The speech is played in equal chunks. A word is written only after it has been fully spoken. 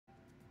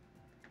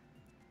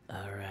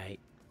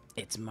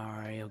It's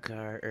Mario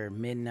Kart, or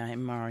Midnight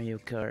Mario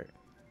Kart.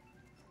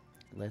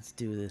 Let's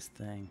do this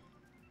thing.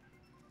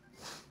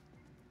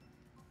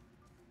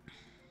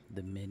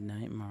 The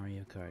Midnight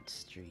Mario Kart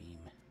stream.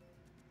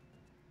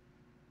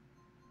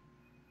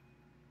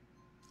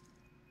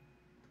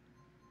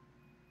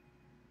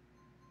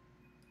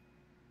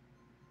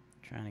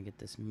 Trying to get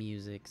this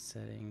music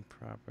setting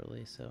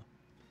properly so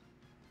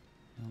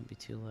it won't be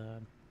too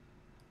loud.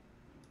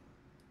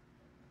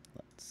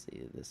 Let's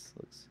see, this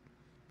looks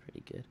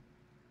pretty good.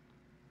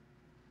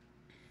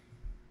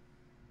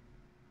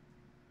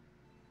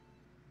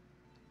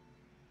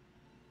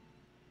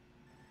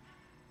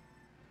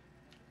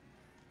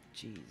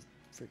 Jeez,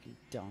 freaking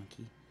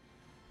donkey.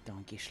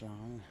 Donkey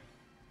schlong.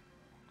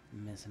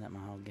 Messing up my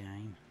whole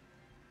game.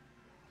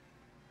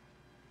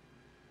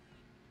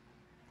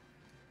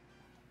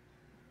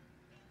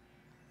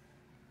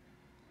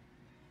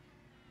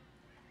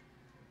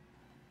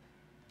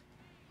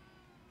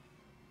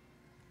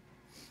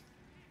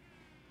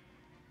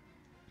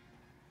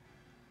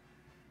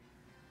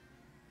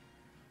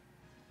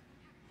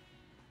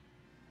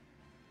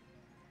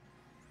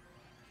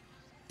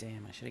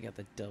 Damn, I should have got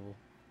the double.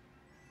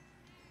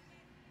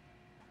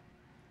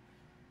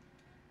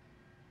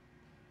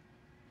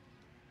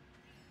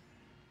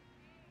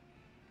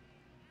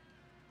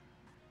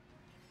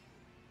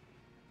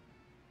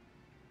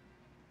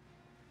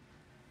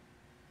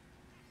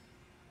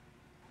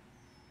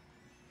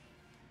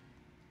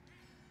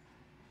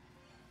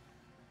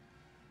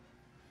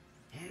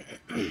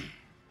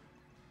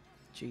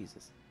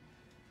 Jesus.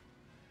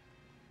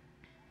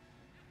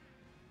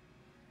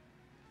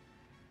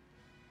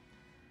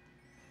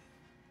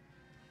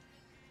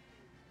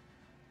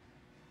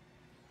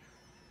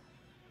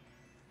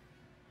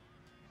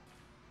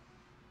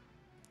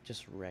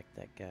 Just wreck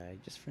that guy,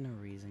 just for no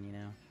reason, you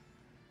know?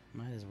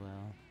 Might as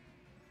well.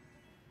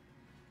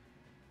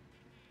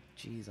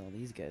 Jeez, all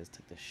these guys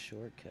took the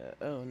shortcut.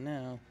 Oh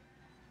no.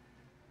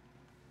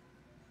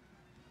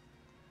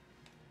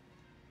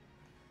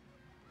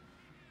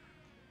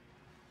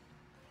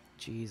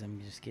 Jeez,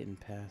 I'm just getting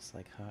past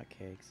like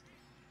hotcakes.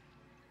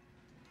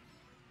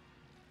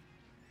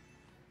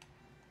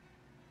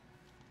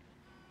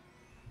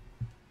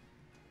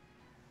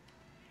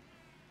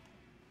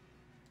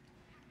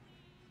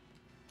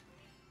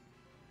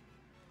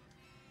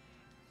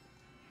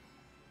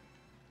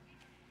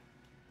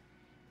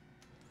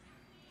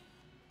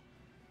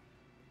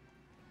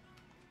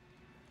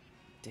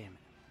 Damn it.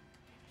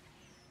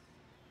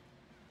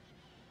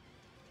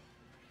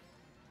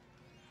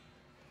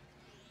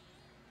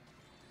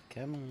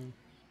 Come on.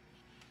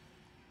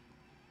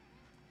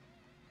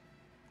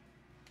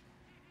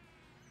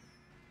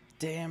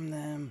 Damn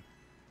them.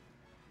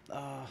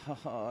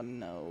 Oh,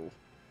 no.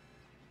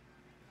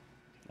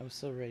 I was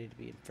so ready to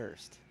be in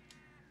first.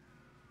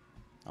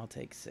 I'll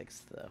take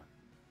sixth, though.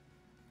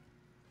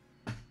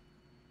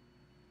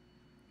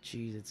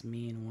 Jeez, it's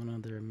me and one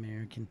other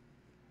American.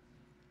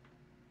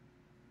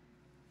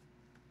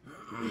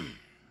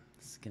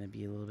 This is gonna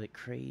be a little bit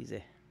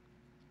crazy.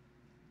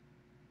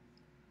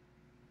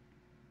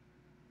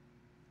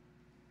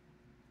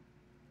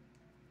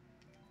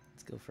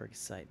 Let's go for a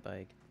Excite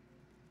Bike.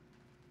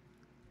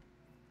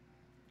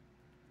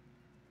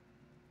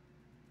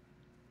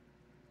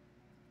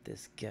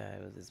 This guy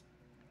with his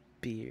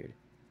beard.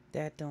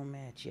 That don't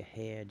match your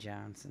hair,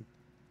 Johnson.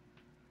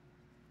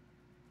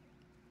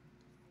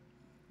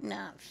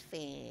 Not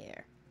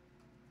fair.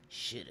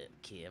 Shut up,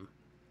 Kim.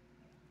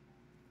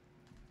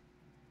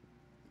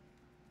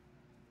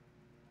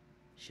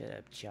 Shut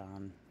up,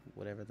 John.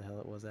 Whatever the hell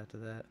it was after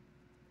that.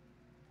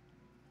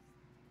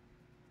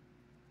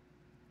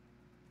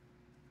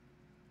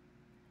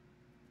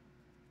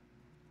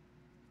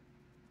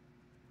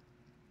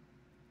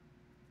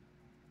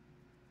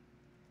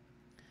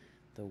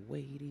 The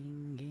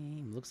waiting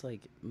game. Looks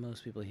like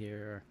most people here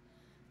are,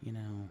 you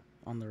know,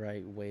 on the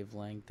right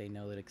wavelength. They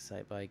know that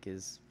Excite Bike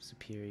is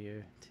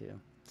superior to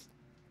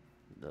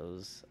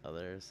those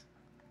others.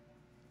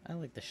 I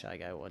like the Shy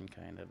Guy one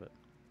kind of, but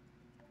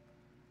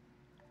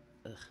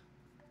ugh.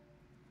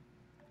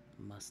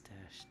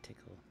 Mustache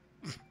tickle.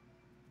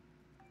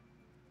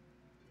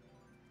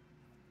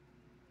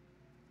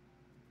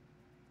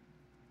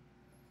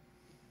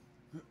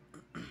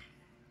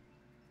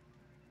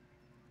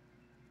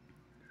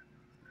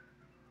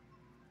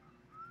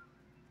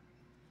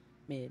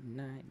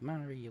 Midnight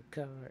Mario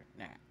Kart.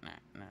 Nah.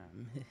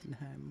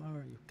 Midnight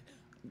Mario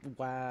Kart.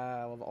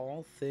 Wow, of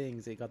all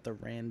things, it got the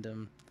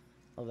random.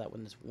 Oh, that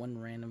when there's one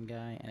random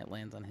guy and it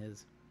lands on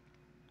his.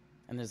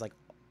 And there's like,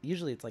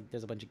 usually it's like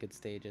there's a bunch of good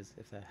stages.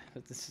 If that,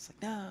 it's just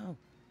like no.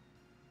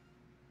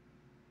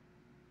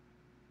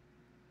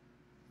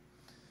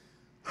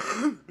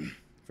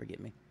 Forgive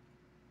me.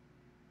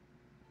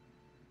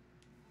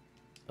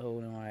 Oh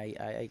no, I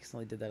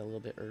accidentally did that a little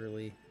bit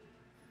early,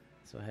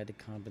 so I had to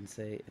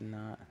compensate and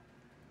not.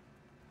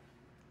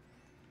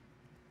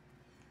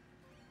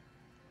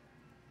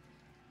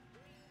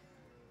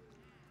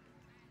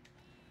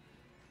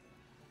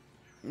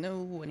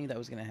 No, I knew that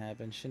was gonna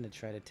happen. Shouldn't have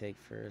tried to take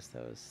first.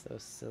 That was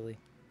silly.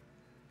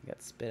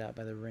 Got spit out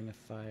by the ring of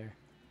fire.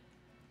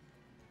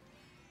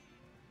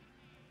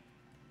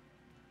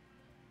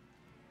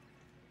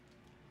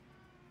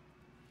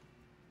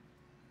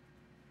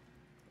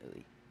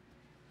 Really?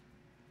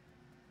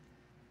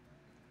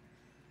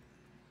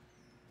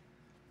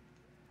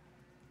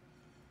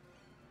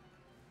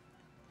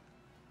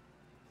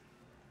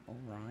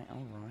 Alright,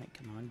 alright.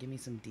 Come on, give me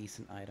some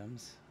decent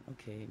items.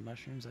 Okay,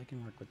 mushrooms, I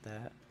can work with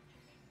that.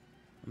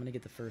 I'm gonna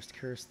get the first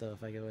curse, though,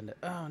 if I go into...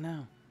 Oh,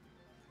 no!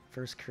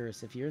 First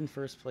curse. If you're in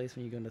first place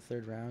when you go into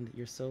third round,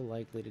 you're so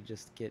likely to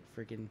just get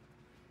freaking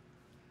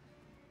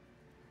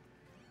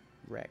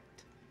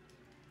wrecked.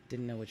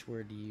 Didn't know which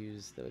word to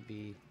use that would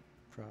be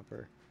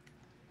proper.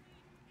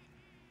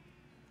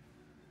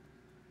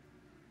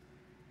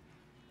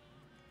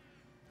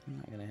 I'm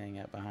not gonna hang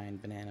out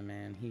behind Banana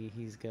Man.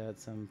 He's got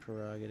some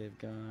prerogative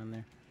going on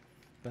there.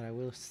 But I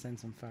will send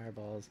some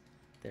fireballs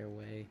their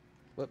way.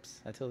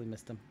 Whoops, I totally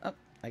missed them. Oh,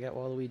 I got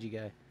Waluigi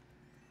guy.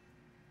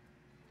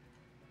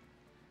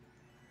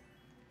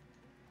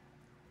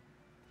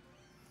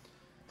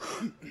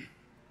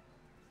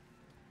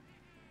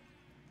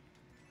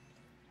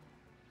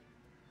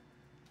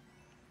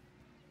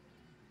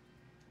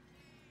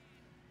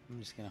 I'm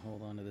just gonna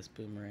hold on to this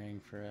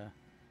boomerang for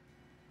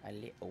a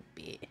little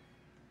bit.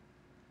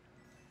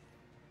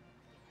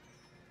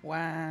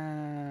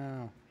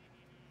 Wow!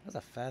 That was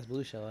a fast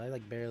blue shell. I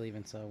like barely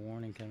even saw a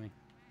warning coming.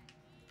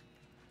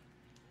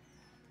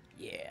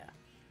 Yeah.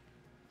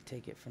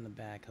 Take it from the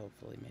back,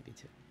 hopefully, maybe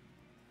two.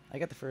 I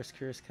got the first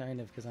curse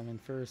kind of because I'm in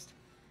first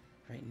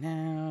right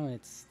now.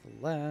 It's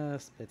the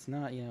last, but it's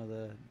not, you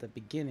know, the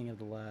beginning of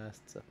the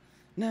last. So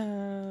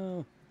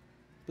no,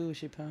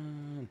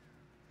 Bushipan.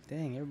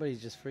 Dang,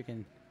 everybody's just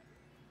freaking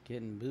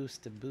getting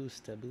boost to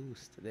boost to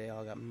boost. They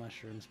all got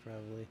mushrooms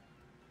probably.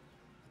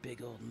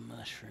 Big old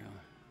mushroom.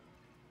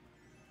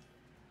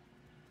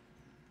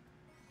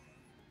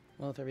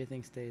 Well, if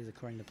everything stays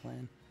according to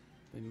plan,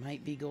 we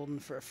might be golden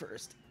for a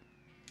first.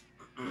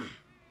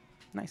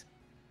 Nice.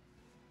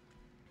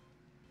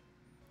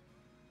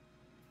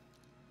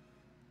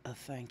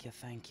 Thank you,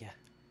 thank you.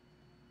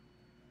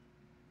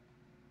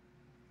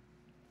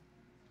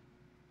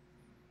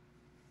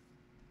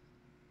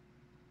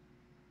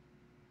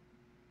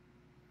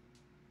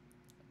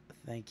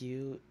 Thank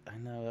you. I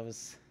know I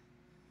was...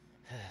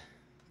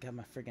 got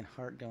my friggin'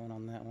 heart going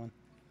on that one.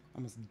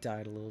 Almost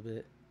died a little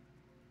bit.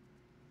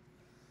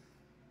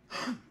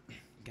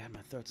 God,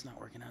 my throat's not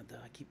working out though.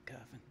 I keep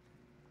coughing.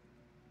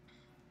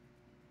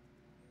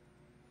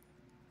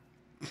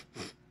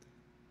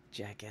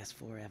 Jackass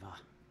forever.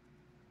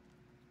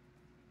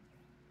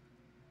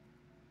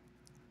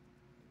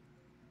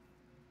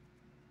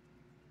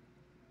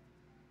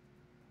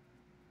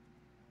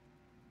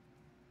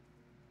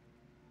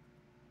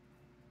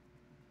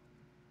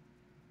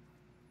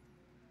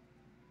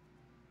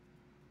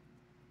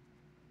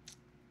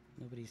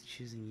 Nobody's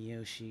choosing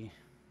Yoshi.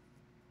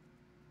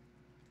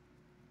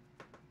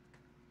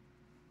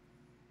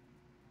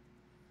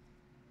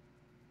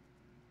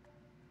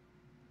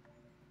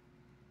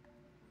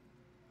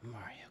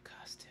 Mario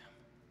costume.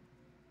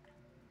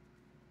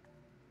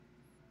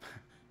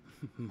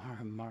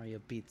 Mario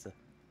pizza.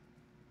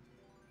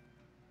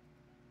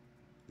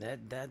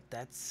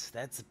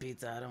 That's a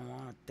pizza I don't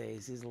want to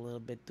taste. It's a little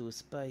bit too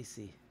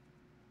spicy.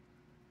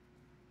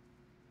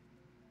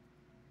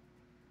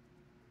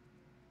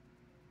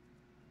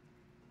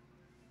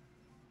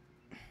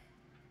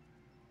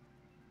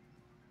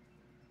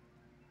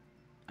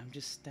 I'm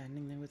just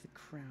standing there with a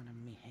crown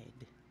on me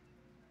head.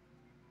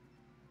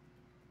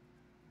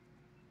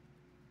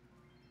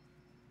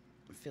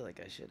 I feel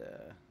like I should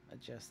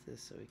adjust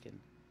this so we can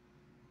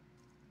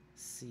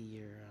see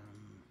your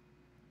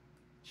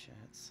chat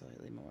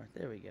slightly more.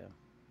 There we go.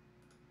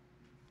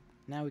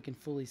 Now we can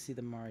fully see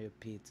the Mario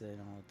pizza in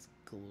all its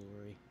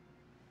glory.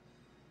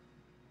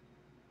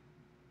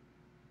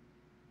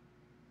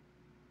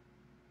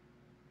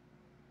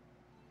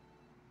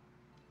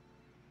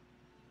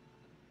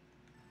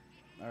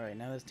 Alright,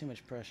 now there's too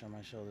much pressure on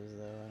my shoulders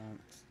though. I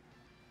don't...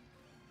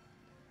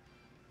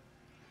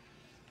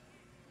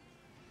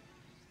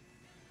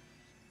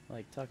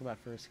 Like, talk about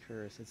first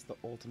curse. It's the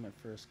ultimate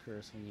first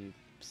curse when you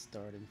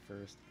start in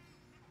first.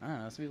 I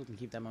don't know, some people can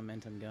keep that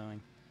momentum going.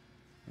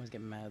 I always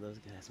get mad at those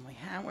guys. I'm like,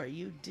 how are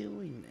you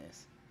doing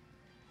this?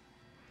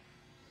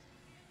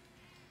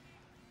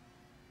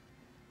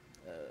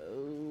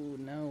 Oh,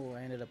 no,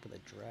 I ended up with a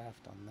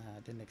draft on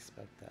that. Didn't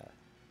expect that.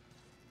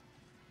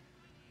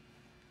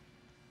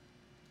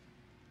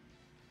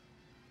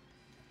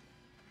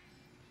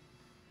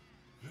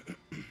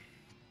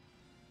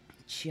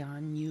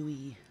 Chan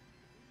Yui.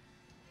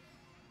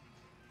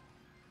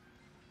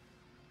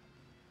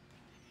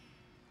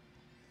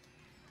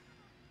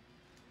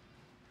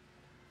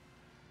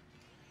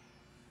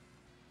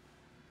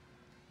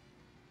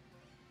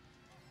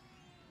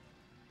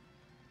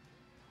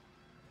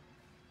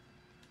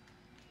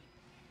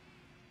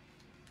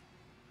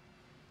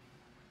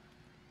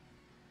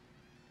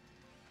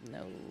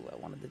 No, I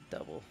wanted the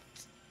double.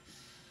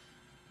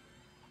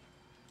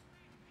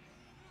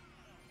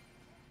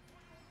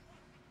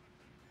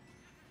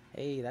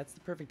 Hey, that's the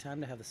perfect time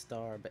to have the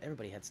star, but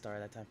everybody had star at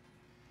that time.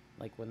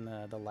 Like when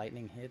the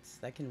lightning hits,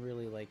 that can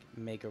really like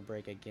make or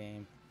break a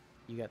game.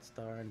 You got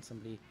star and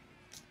somebody,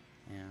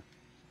 yeah.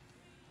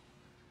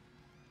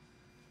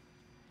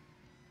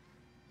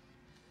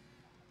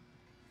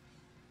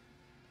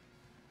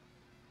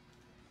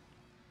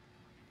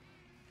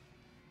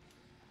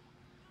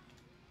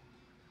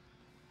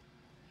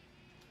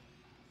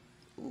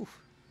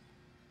 Oof,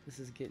 this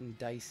is getting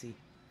dicey.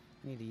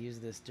 I need to use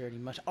this dirty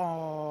mush.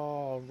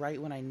 Oh,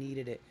 right when I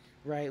needed it.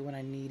 Right when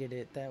I needed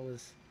it. That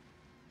was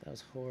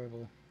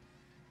horrible.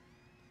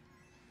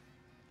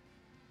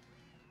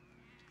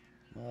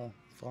 Well,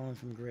 fallen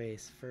from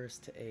grace,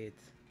 first to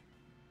eighth.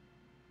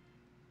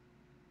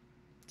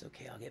 It's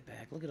okay, I'll get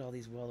back. Look at all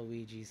these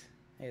Waluigis.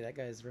 Hey, that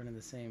guy's running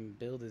the same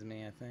build as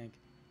me, I think.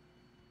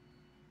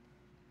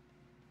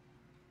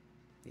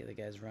 The other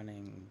guy's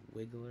running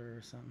Wiggler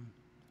or something.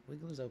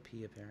 Wiggler's OP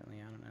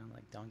apparently, I don't know,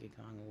 like Donkey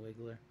Kong or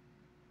Wiggler.